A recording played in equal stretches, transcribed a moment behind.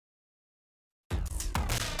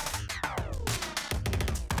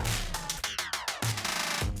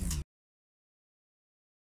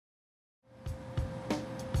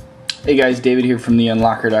Hey guys, David here from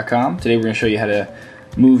theunlocker.com. Today we're going to show you how to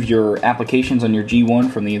move your applications on your G1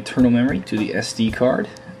 from the internal memory to the SD card,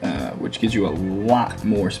 which gives you a lot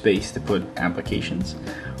more space to put applications.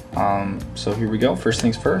 So here we go. First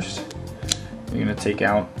things first, you're going to take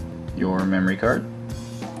out your memory card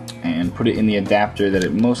and put it in the adapter that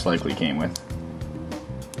it most likely came with.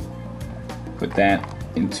 Put that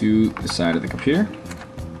into the side of the computer.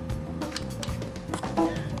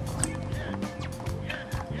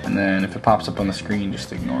 And then if it pops up on the screen,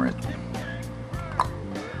 just ignore it.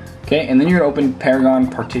 Okay, and then you're going to open Paragon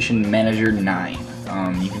Partition Manager 9.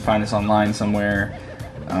 You can find this online somewhere.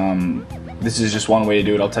 This is just one way to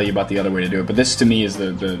do it. I'll tell you about the other way to do it. But this to me is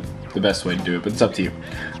the best way to do it, but it's up to you.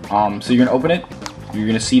 So you're going to open it. You're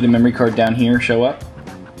going to see the memory card down here show up.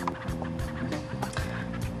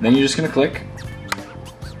 Then you're just going to click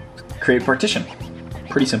Create Partition.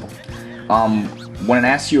 Pretty simple. When it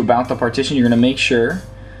asks you about the partition, you're going to make sure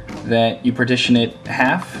that you partition it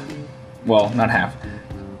half, well, not half,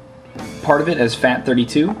 part of it as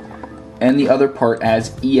FAT32 and the other part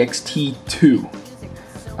as ext2.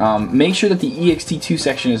 Make sure that the ext2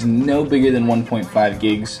 section is no bigger than 1.5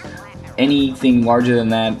 gigs. Anything larger than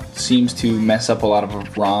that seems to mess up a lot of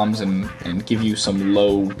ROMs and give you some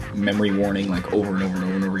low memory warning like over and over and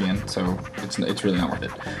over and over again, so it's really not worth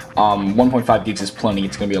it. 1.5 gigs is plenty.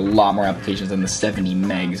 It's going to be a lot more applications than the 70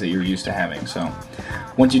 megs that you're used to having. So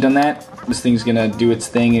once you've done that, this thing's going to do its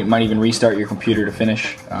thing. It might even restart your computer to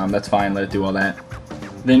finish. That's fine, let it do all that.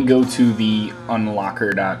 Then go to the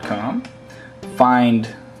unlocker.com,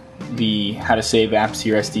 find the how to save apps to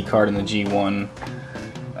your SD card in the G1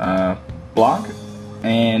 blog,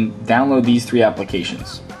 and download these 3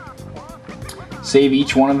 applications. Save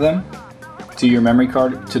each one of them to your memory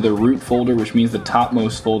card to the root folder, which means the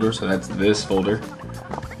topmost folder, so that's this folder.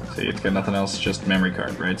 So it's got nothing else, just memory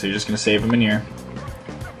card, right? So you're just going to save them in here.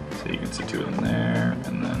 So you can see 2 of them there,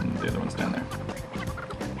 and then the other one's down there.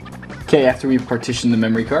 Okay, after we've partitioned the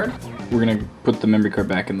memory card, we're going to put the memory card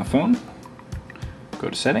back in the phone. Go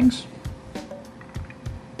to Settings.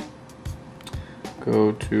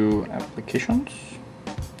 Go to Applications.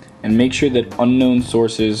 And make sure that Unknown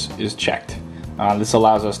Sources is checked. This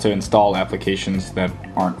allows us to install applications that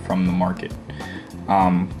aren't from the market.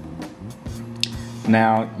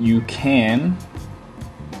 Now you can,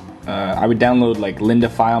 I would download like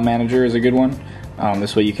Lynda File Manager is a good one.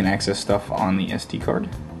 This way you can access stuff on the SD card.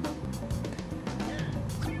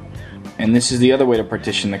 And this is the other way to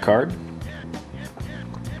partition the card.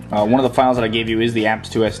 One of the files that I gave you is the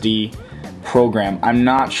Apps2SD program. I'm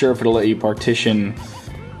not sure if it'll let you partition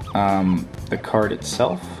the card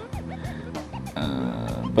itself,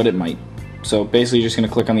 but it might. So basically you're just going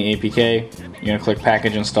to click on the APK, you're going to click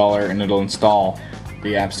Package Installer, and it'll install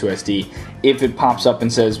the Apps2SD. If it pops up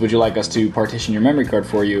and says, would you like us to partition your memory card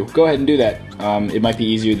for you, go ahead and do that. It might be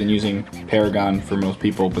easier than using Paragon for most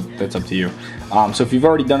people, but that's up to you. So if you've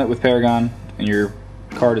already done it with Paragon and your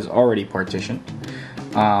card is already partitioned,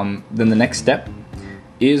 then the next step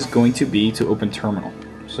is going to be to open Terminal.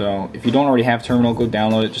 So if you don't already have Terminal, go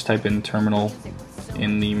download it. Just type in Terminal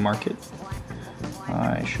in the market.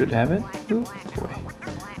 I should have it. Ooh, boy.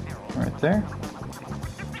 Right there.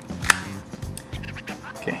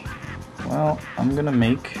 Okay. Well, I'm gonna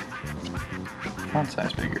make font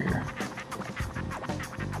size bigger here.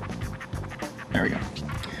 There we go.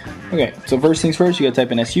 Okay, so first things first, you gotta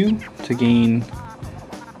type in SU to gain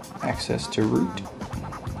access to root.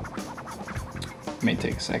 It may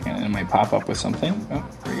take a second and it might pop up with something. Oh,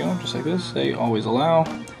 there we go, just like this. Say always allow,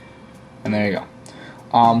 and there you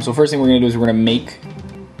go. So first thing we're going to do is we're going to make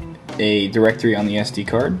a directory on the SD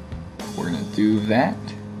card. We're going to do that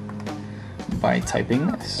by typing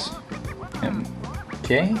this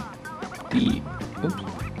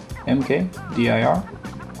mkdir.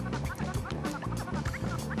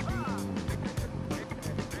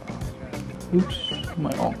 Oops,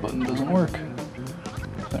 my alt button doesn't work.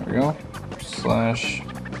 There we go. Slash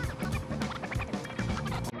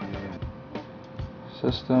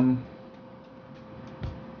system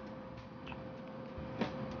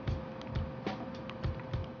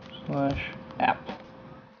slash app.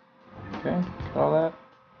 Okay, draw that,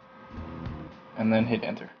 and then hit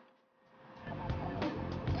enter.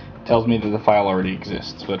 It tells me that the file already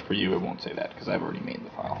exists, but for you it won't say that because I've already made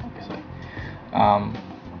the file, obviously.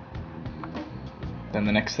 Then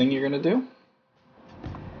the next thing you're going to do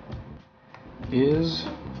is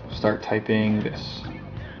start typing this.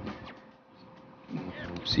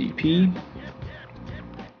 CP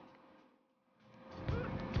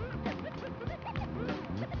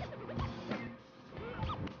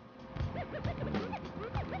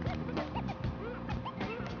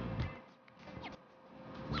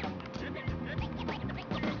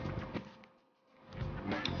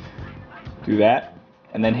do that,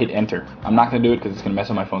 and then hit enter. I'm not going to do it because it's going to mess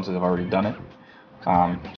up my phone since I've already done it.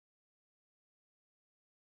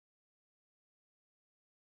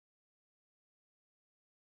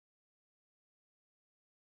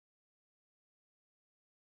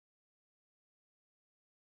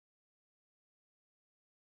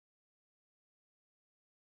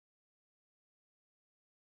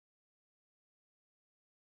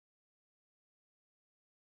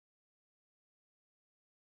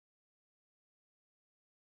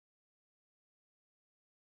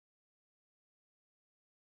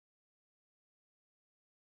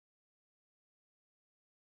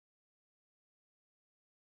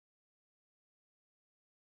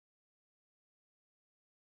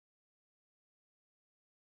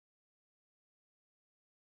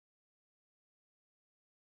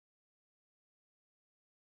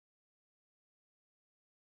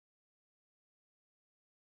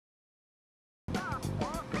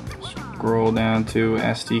 Scroll down to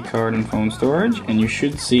SD card and phone storage, and you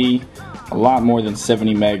should see a lot more than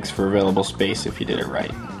 70 megs for available space if you did it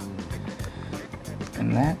right.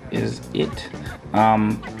 And that is it.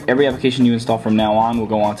 Every application you install from now on will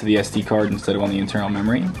go onto the SD card instead of on the internal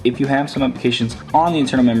memory. If you have some applications on the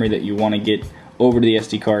internal memory that you want to get over to the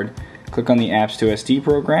SD card, click on the Apps2SD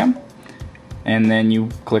program, and then you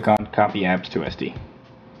click on Copy Apps2SD.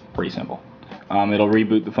 Pretty simple. It'll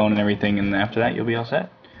reboot the phone and everything, and after that you'll be all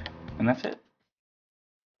set. And that's it.